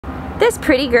This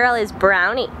pretty girl is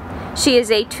Brownie. She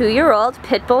is a 2-year-old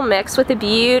pit bull mix with a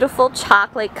beautiful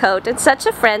chocolate coat and such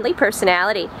a friendly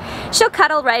personality. She'll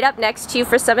cuddle right up next to you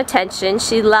for some attention.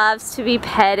 She loves to be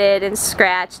petted and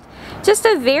scratched. Just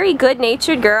a very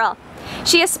good-natured girl.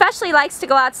 She especially likes to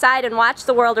go outside and watch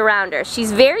the world around her.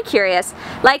 She's very curious,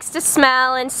 likes to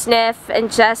smell and sniff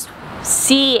and just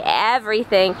see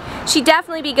everything. She'd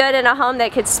definitely be good in a home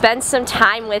that could spend some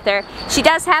time with her. She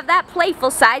does have that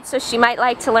playful side, so she might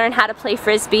like to learn how to play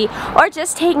frisbee or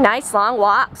just take nice long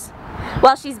walks.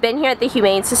 While she's been here at the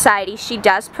Humane Society, she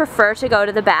does prefer to go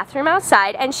to the bathroom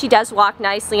outside, and she does walk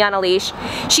nicely on a leash.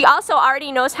 She also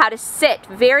already knows how to sit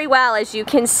very well, as you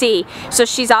can see, so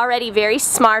she's already very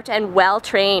smart and well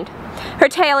trained. Her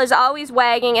tail is always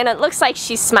wagging and it looks like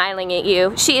she's smiling at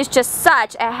you. She is just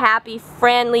such a happy,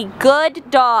 friendly, good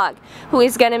dog who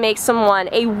is going to make someone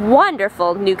a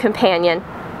wonderful new companion.